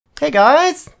Hey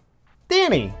guys,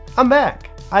 Danny, I'm back.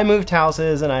 I moved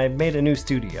houses and I made a new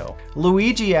studio.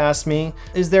 Luigi asked me,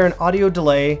 is there an audio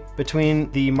delay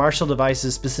between the Marshall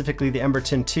devices, specifically the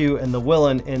Emberton 2 and the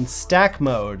Willen in stack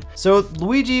mode? So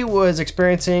Luigi was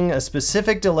experiencing a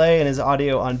specific delay in his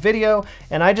audio on video,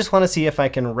 and I just want to see if I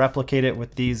can replicate it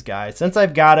with these guys. Since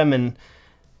I've got them and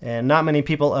not many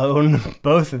people own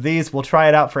both of these, we'll try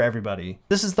it out for everybody.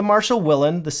 This is the Marshall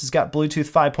Willen. This has got Bluetooth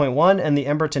 5.1, and the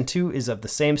Emberton 2 is of the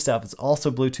same stuff. It's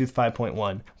also Bluetooth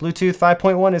 5.1. Bluetooth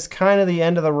 5.1 is kind of the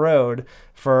end of the road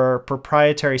for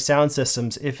proprietary sound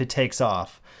systems if it takes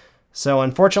off. So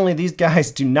unfortunately, these guys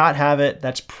do not have it.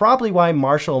 That's probably why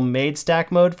Marshall made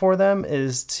stack mode for them,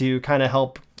 is to kind of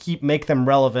help make them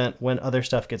relevant when other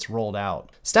stuff gets rolled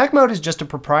out. Stack mode is just a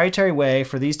proprietary way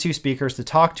for these two speakers to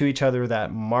talk to each other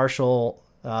that Marshall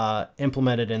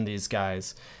implemented in these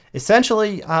guys.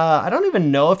 Essentially, I don't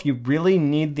even know if you really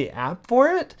need the app for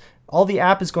it. All the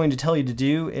app is going to tell you to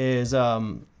do is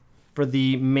for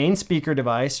the main speaker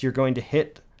device, you're going to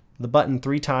hit the button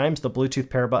 3 times, the Bluetooth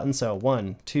pair button. So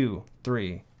 1, 2,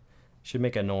 3. Should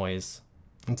make a noise.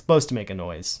 It's supposed to make a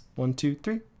noise. 1, 2,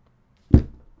 3.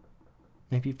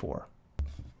 Maybe 4.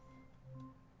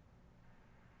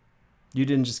 You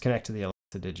didn't just connect to the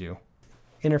Alexa, did you?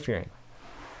 Interfering.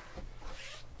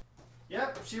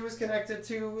 Yep, she was connected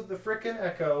to the frickin'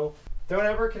 Echo. Don't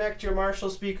ever connect your Marshall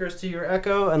speakers to your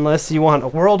Echo unless you want a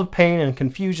world of pain and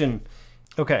confusion.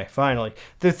 Okay, finally.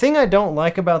 The thing I don't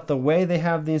like about the way they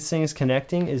have these things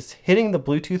connecting is hitting the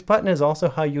Bluetooth button is also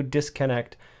how you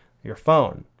disconnect your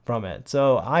phone from it.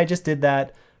 So I just did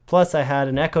that. Plus I had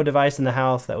an Echo device in the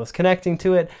house that was connecting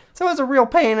to it, so it was a real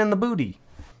pain in the booty.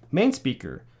 Main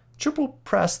speaker. Triple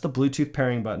press the Bluetooth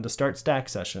pairing button to start stack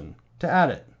session. To add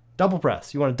it, double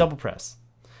press. You want to double press.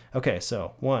 Okay,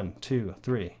 so 1, 2,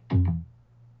 3.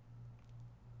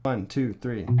 1, 2,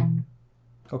 3.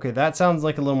 Okay, that sounds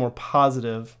like a little more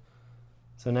positive.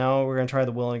 So now we're going to try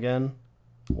the Willen again.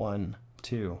 1,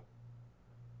 2.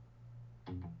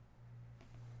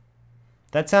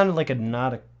 That sounded like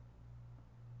not a...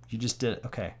 You just did it.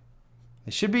 Okay.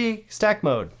 It should be stack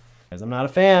mode. Guys, I'm not a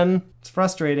fan. It's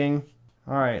frustrating.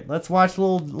 All right, let's watch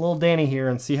little Danny here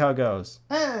and see how it goes.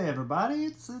 Hey everybody,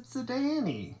 it's a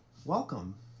Danny.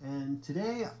 Welcome. And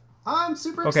today I'm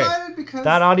super excited because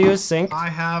that audio is synced. I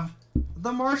have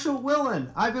the Marshall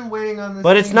Willen. I've been waiting on this.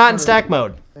 But it's not in stack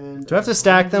mode. And do I have to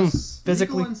stack them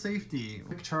physically? And safety.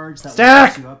 Quick charge that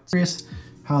stack. You up. Curious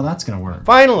how that's gonna work.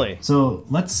 Finally. So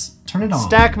let's turn it on.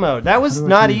 Stack mode. That was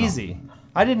not easy.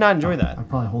 I did not enjoy that. I'll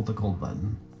probably hold the gold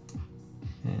button.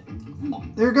 Yeah.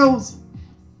 There it goes.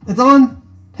 It's on.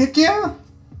 Heck yeah.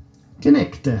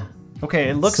 Connect. Okay,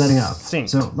 it looks setting up. synced.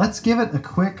 So let's give it a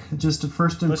quick, just a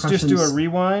first impressions. Let's just do a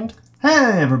rewind.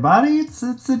 Hey everybody, it's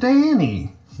a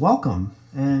Danny. Welcome.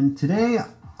 And today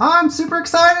I'm super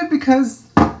excited because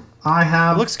I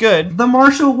have looks good. The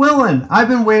Marshall Willen. I've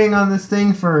been waiting on this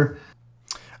thing for...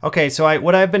 Okay, so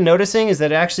what I've been noticing is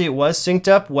that actually it was synced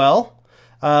up well.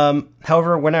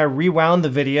 However, when I rewound the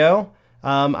video,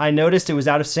 I noticed it was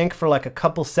out of sync for like a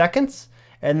couple seconds,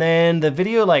 and then the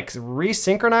video like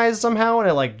resynchronized somehow and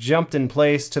it like jumped in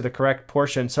place to the correct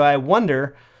portion. So I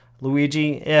wonder,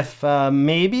 Luigi, if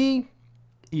maybe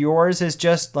yours is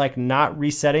just like not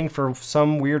resetting for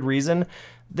some weird reason.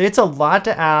 It's a lot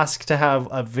to ask to have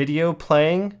a video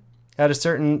playing at a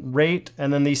certain rate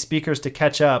and then these speakers to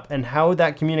catch up, and how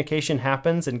that communication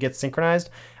happens and gets synchronized,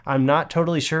 I'm not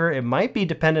totally sure. It might be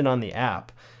dependent on the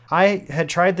app. I had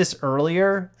tried this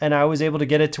earlier and I was able to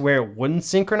get it to where it wouldn't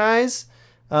synchronize,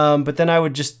 but then I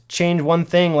would just change one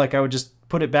thing, like I would just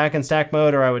put it back in stack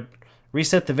mode or I would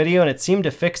reset the video and it seemed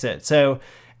to fix it. So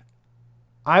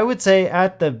I would say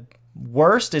at the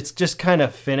worst, it's just kind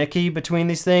of finicky between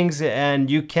these things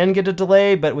and you can get a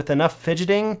delay, but with enough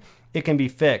fidgeting, it can be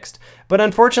fixed. But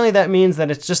unfortunately, that means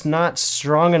that it's just not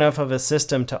strong enough of a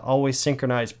system to always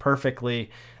synchronize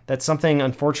perfectly. That's something,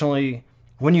 unfortunately,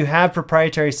 when you have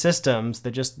proprietary systems,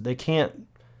 they can't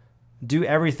do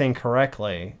everything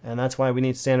correctly. And that's why we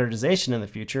need standardization in the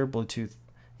future. Bluetooth,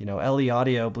 LE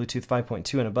audio, Bluetooth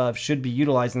 5.2 and above should be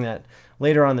utilizing that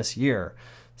later on this year.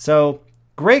 So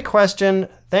great question.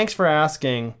 Thanks for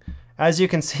asking. As you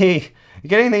can see,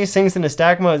 getting these things into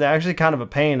stack mode is actually kind of a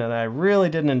pain, and I really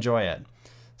didn't enjoy it.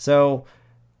 So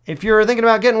if you're thinking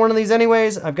about getting one of these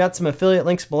anyways, I've got some affiliate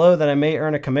links below that I may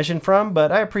earn a commission from,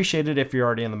 but I appreciate it if you're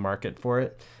already in the market for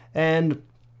it. And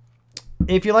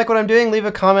if you like what I'm doing, leave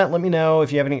a comment. Let me know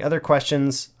if you have any other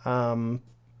questions. I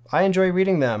enjoy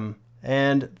reading them.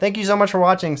 And thank you so much for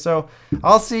watching. So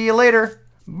I'll see you later.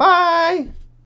 Bye!